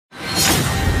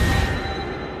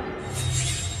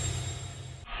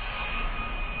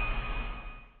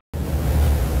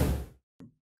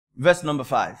verse number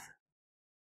 5.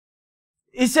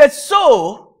 It said,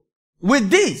 so with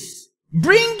this,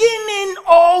 bringing in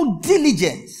all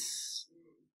diligence.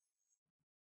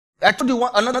 I told you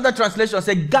another translation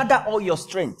said, gather all your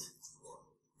strength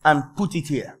and put it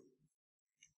here.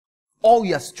 All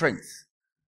your strength.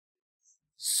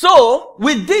 So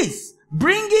with this,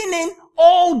 bringing in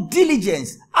all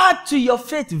diligence, add to your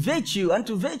faith virtue, and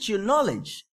to virtue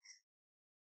knowledge.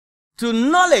 To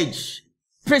knowledge,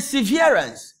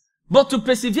 perseverance, but to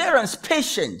perseverance,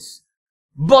 patience,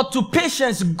 but to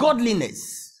patience,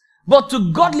 godliness, but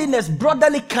to godliness,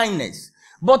 brotherly kindness,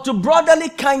 but to brotherly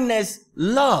kindness,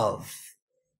 love.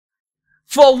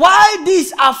 For while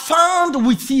these are found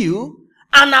with you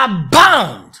and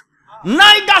abound,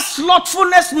 neither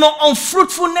slothfulness nor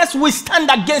unfruitfulness will stand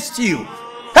against you.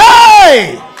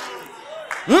 Hey!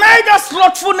 Neither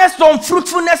slothfulness nor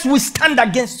unfruitfulness will stand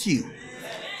against you.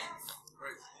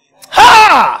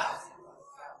 Ha!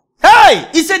 Hey!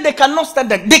 He said they cannot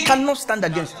stand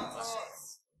against you.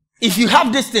 If you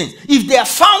have these things, if they are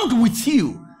found with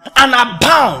you and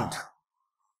abound,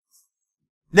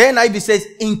 the NIV says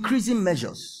increasing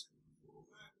measures.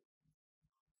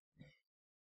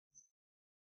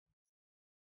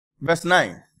 Verse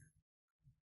 9.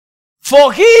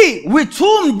 For he with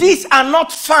whom these are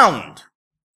not found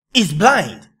is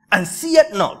blind and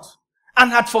seeth not,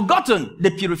 and had forgotten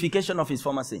the purification of his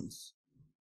former sins.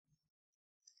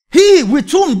 He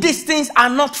with whom these things are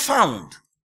not found.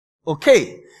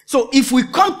 Okay. So if we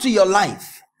come to your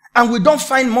life and we don't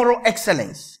find moral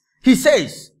excellence, he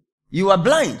says, you are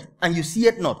blind and you see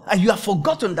it not, and you have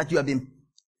forgotten that you have been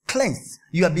cleansed.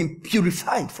 You have been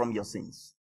purified from your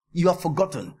sins. You have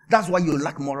forgotten. That's why you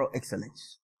lack moral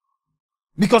excellence.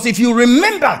 Because if you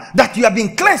remember that you have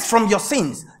been cleansed from your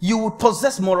sins, you will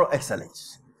possess moral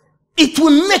excellence. It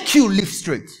will make you live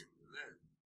straight.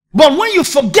 But when you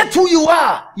forget who you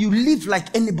are, you live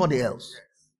like anybody else.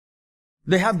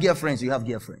 They have girlfriends, you have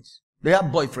girlfriends. They have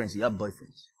boyfriends, you have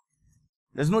boyfriends.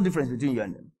 There's no difference between you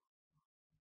and them.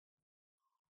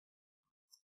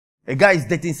 A guy is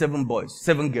dating 7 boys,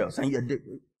 7 girls, and you're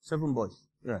dating 7 boys.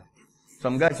 Yeah.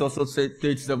 Some guys also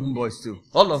date 7 boys too.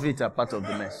 All of it are part of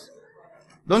the mess.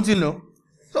 Don't you know?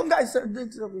 Some guys say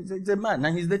it's a man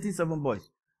and he's dating 7 boys.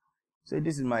 Say,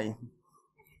 this is my...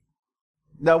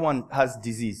 That one has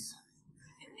disease.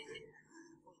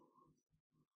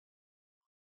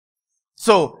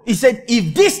 So he said,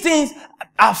 if these things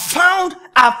are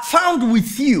found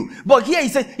with you. But here he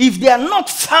said, if they are not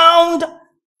found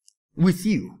with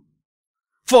you.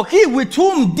 For he with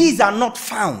whom these are not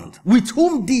found. With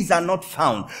whom these are not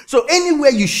found. So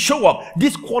anywhere you show up,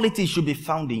 this quality should be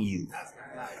found in you.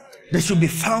 They should be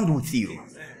found with you.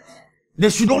 They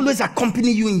should always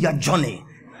accompany you in your journey.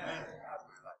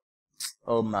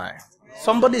 Oh my.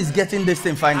 Somebody is getting this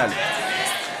thing finally.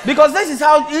 Because this is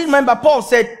how, you remember Paul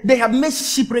said, they have made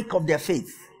shipwreck of their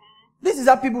faith. This is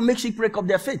how people make shipwreck of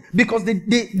their faith. Because they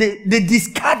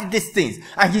discard these things.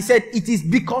 And he said, it is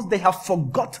because they have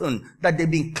forgotten that they've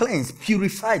been cleansed,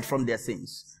 purified from their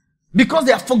sins. Because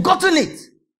they have forgotten it.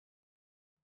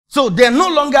 So they're no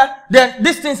longer,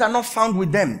 these things are not found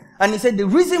with them. And he said the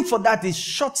reason for that is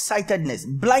short-sightedness,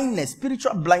 blindness,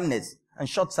 spiritual blindness, and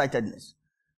short-sightedness.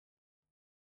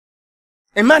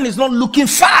 A man is not looking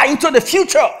far into the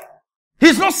future.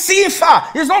 He's not seeing far.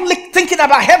 He's not thinking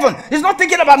about heaven. He's not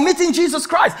thinking about meeting Jesus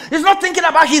Christ. He's not thinking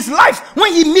about his life.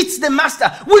 When he meets the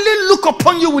master, will he look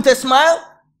upon you with a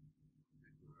smile?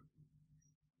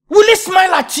 Will he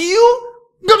smile at you?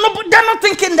 They're not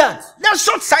thinking that. They're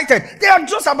short-sighted. They are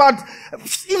just about,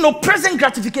 present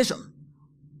gratification.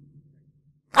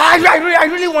 I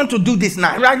really want to do this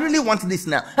now. I really want this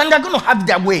now. And they're going to have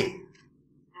their way.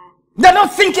 They're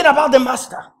not thinking about the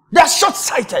master. They're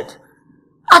short-sighted.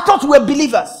 I thought we were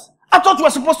believers. I thought we were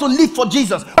supposed to live for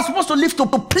Jesus. We were supposed to live to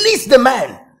please the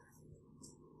man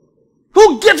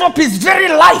who gave up his very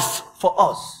life for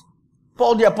us.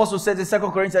 Paul the apostle says in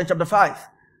 2 Corinthians chapter 5.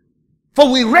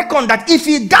 For we reckon that if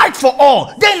he died for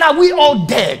all, then are we all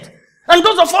dead. And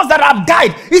those of us that have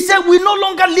died, he said, we no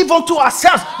longer live unto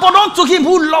ourselves, but unto him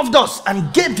who loved us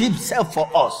and gave himself for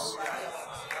us.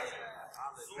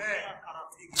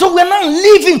 So we're not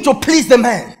living to please the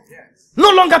man.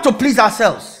 No longer to please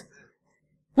ourselves.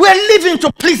 We're living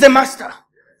to please the master.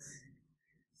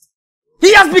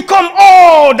 He has become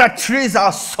all that thrills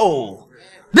our soul.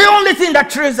 The only thing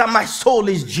that thrills my soul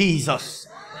is Jesus.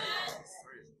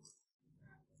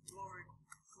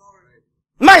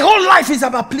 My whole life is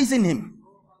about pleasing him.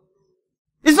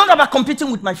 It's not about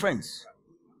competing with my friends.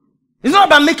 It's not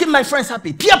about making my friends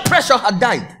happy. Peer pressure had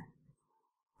died.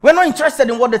 We're not interested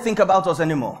in what they think about us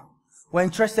anymore. We're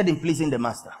interested in pleasing the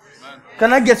master.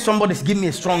 Can I get somebody to give me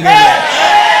a strong amen?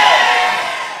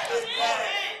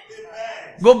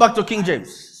 Go back to King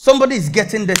James. Somebody is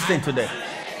getting this thing today.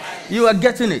 You are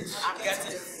getting it.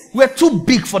 We're too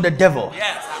big for the devil.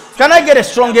 Can I get a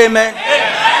strong amen?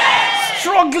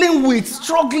 Struggling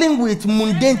with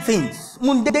mundane things,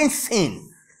 mundane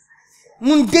sin,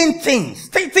 mundane things,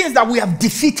 things that we have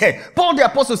defeated. Paul the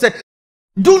apostle said,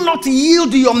 do not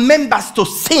yield your members to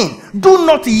sin. Do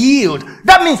not yield.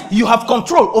 That means you have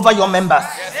control over your members.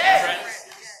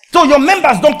 So your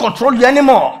members don't control you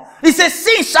anymore. He says,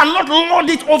 sin shall not lord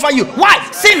it over you.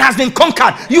 Why? Sin has been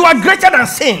conquered. You are greater than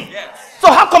sin.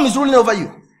 So how come it's ruling over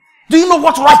you? Do you know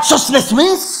what righteousness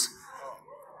means?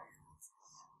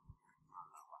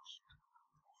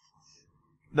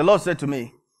 The Lord said to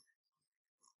me,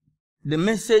 the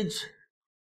message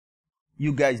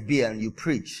you guys bear and you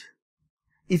preach,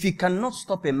 if you cannot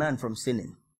stop a man from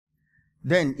sinning,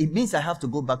 then it means I have to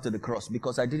go back to the cross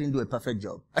because I didn't do a perfect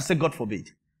job. I said, God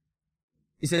forbid.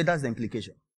 He said, that's the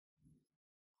implication.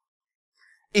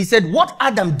 He said, what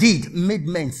Adam did made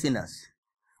men sinners.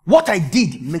 What I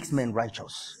did makes men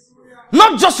righteous.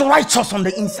 Not just righteous on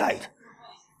the inside,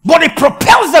 but it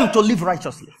propels them to live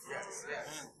righteously.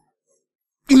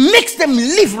 It makes them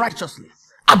live righteously,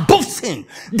 above sin.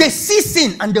 They see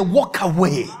sin and they walk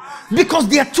away because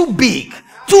they are too big,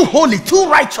 too holy, too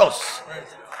righteous.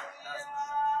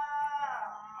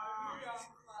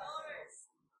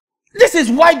 This is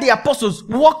why the apostles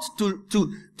walked to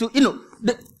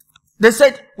they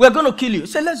said, we're going to kill you.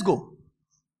 Say, let's go.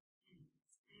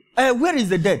 Where is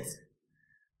the death?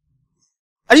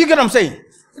 Are you get what I'm saying?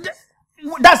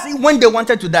 That's when they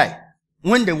wanted to die.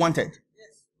 When they wanted.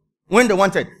 When they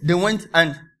wanted, they went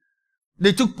and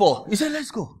they took Paul. He said, let's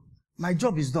go. My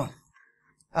job is done.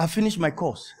 I've finished my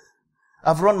course.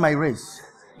 I've run my race.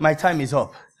 My time is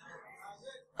up.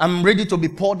 I'm ready to be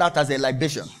poured out as a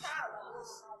libation,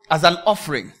 as an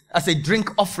offering, as a drink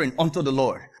offering unto the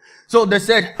Lord. So they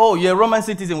said, oh, you're a Roman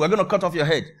citizen. We're going to cut off your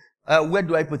head. Where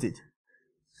do I put it?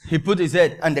 He put his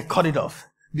head and they cut it off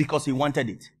because he wanted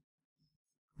it.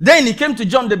 Then he came to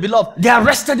John the Beloved. They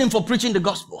arrested him for preaching the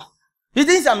gospel. He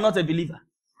thinks I'm not a believer.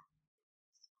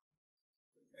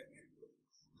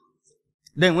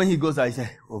 Then when he goes out, he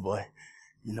said, oh boy,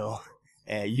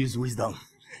 use wisdom.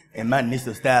 A man needs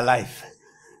to stay alive.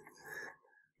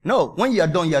 No, when you are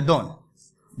done, you are done.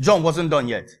 John wasn't done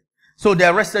yet. So they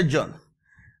arrested John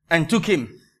and took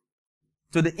him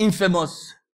to the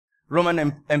infamous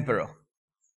Roman emperor.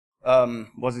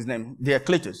 What's his name?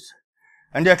 Diocletius.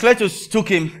 And Diocletius took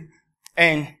him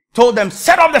and told them,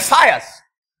 set up the fires.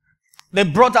 They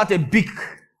brought out a big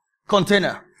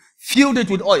container, filled it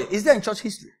with oil. Is there in church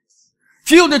history?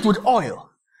 Filled it with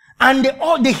oil. And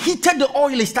they heated the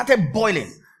oil. It started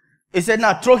boiling. He said,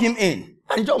 now throw him in.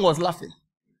 And John was laughing.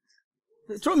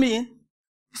 He said, throw me in.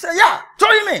 He said, yeah,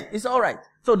 throw him in. He said, all right.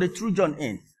 So they threw John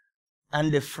in.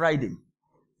 And they fried him.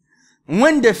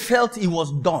 When they felt he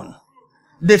was done,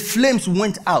 the flames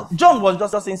went out. John was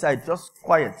just inside, just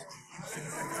quiet.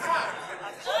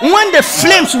 When the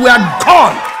flames were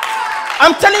gone,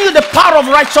 I'm telling you the power of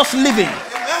righteous living.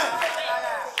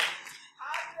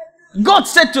 God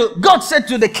said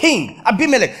to the king,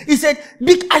 Abimelech, he said,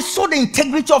 I saw the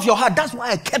integrity of your heart. That's why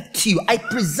I kept you. I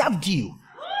preserved you.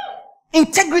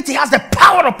 Integrity has the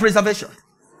power of preservation.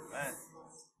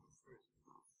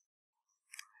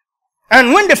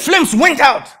 And when the flames went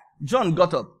out, John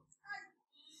got up.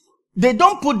 They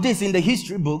don't put this in the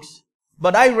history books,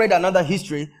 but I read another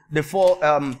history, the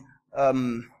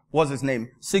what's his name?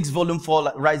 6-volume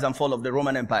Rise and Fall of the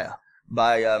Roman Empire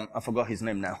by, I forgot his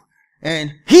name now.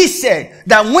 And he said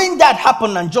that when that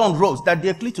happened and John rose, that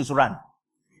Diocletius ran.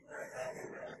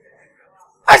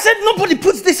 I said, nobody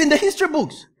puts this in the history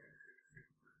books.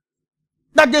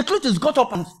 That Diocletius got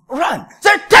up and ran.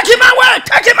 Said, take him away,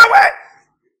 take him away.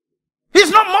 He's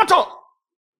not mortal.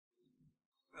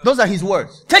 Those are his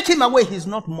words. Take him away, he's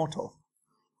not mortal.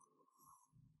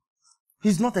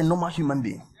 He's not a normal human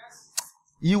being.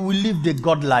 You will live the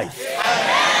God life.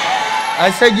 I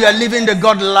said you are living the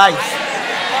God life.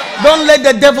 Don't let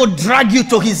the devil drag you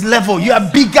to his level. You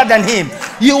are bigger than him.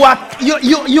 You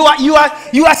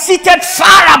are seated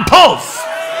far above.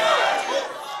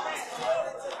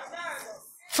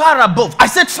 Far above. I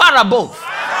said far above.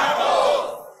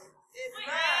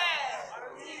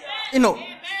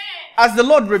 As the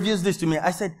Lord reveals this to me, I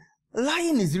said,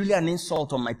 lying is really an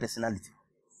insult on my personality.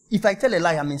 If I tell a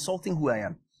lie, I'm insulting who I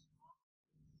am.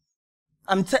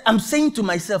 I'm saying to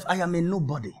myself, I am a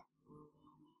nobody.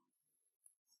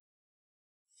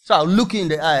 So I'll look you in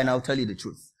the eye and I'll tell you the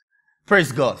truth.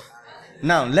 Praise God.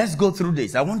 Now, let's go through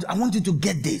this. I want you to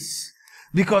get this.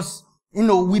 Because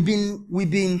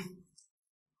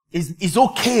it's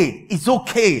okay. It's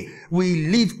okay. We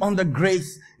live under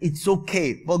grace. It's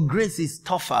okay. But grace is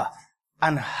tougher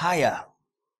and higher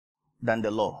than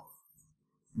the law.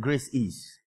 Grace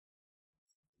is.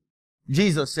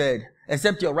 Jesus said,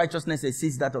 except your righteousness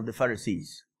exceeds that of the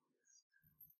Pharisees.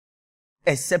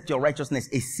 Except your righteousness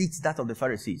exceeds that of the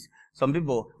Pharisees. Some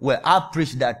people, I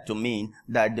preached that to mean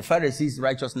that the Pharisees'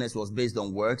 righteousness was based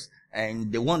on works,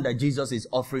 and the one that Jesus is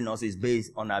offering us is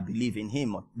based on our belief in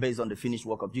him, based on the finished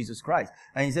work of Jesus Christ.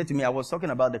 And he said to me, I was talking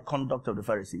about the conduct of the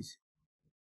Pharisees.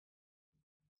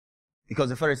 Because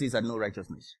the Pharisees had no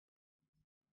righteousness.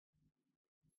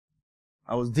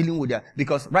 I was dealing with that.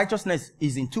 Because righteousness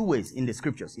is in two ways in the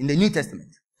scriptures, in the New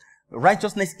Testament.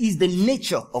 Righteousness is the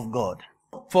nature of God.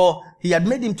 For he had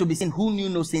made him to be sin who knew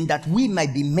no sin, that we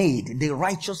might be made the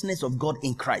righteousness of God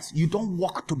in Christ. You don't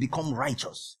work to become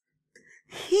righteous.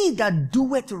 He that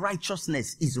doeth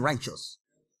righteousness is righteous.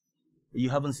 You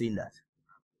haven't seen that.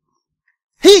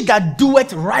 He that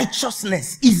doeth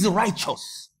righteousness is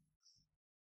righteous.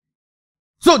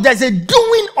 So there's a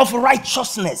doing of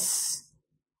righteousness.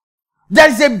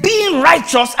 There's a being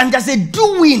righteous and there's a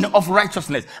doing of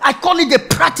righteousness. I call it the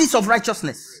practice of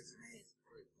righteousness.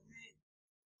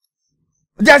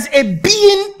 There's a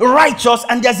being righteous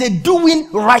and there's a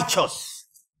doing righteous.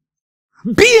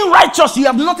 Being righteous, you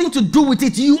have nothing to do with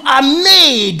it. You are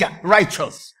made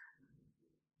righteous.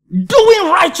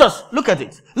 Doing righteous, look at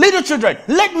it. Little children,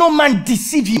 let no man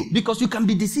deceive you, because you can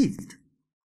be deceived.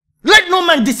 Let no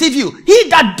man deceive you. He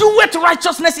that doeth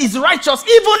righteousness is righteous,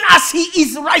 even as he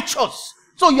is righteous.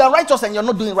 So you are righteous and you're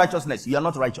not doing righteousness. You are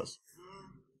not righteous.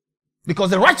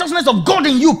 Because the righteousness of God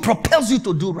in you propels you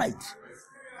to do right.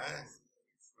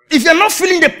 If you're not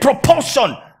feeling the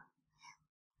propulsion,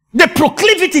 the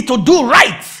proclivity to do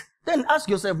right, then ask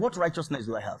yourself, what righteousness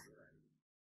do I have?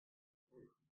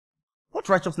 What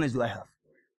righteousness do I have?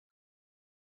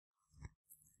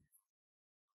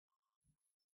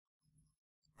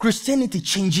 Christianity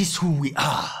changes who we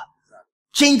are.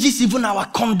 Changes even our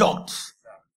conduct.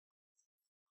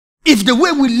 If the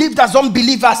way we lived as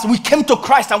unbelievers, we came to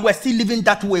Christ and we're still living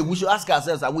that way, we should ask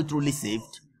ourselves, are we truly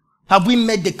saved? Have we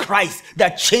met the Christ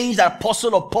that changed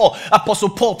Apostle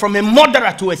Paul from a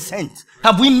murderer to a saint?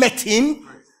 Have we met him?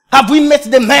 Have we met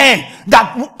the man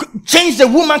that changed the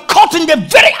woman caught in the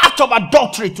very act of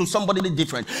adultery to somebody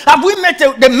different? Have we met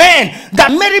the man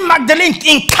that Mary Magdalene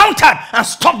encountered and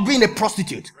stopped being a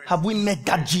prostitute? Have we met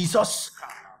that Jesus?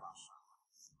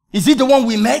 Is he the one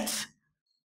we met?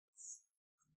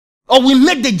 Or we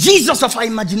met the Jesus of our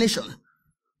imagination?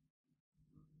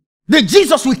 The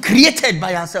Jesus we created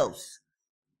by ourselves.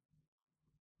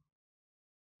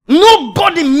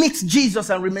 Nobody meets Jesus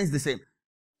and remains the same.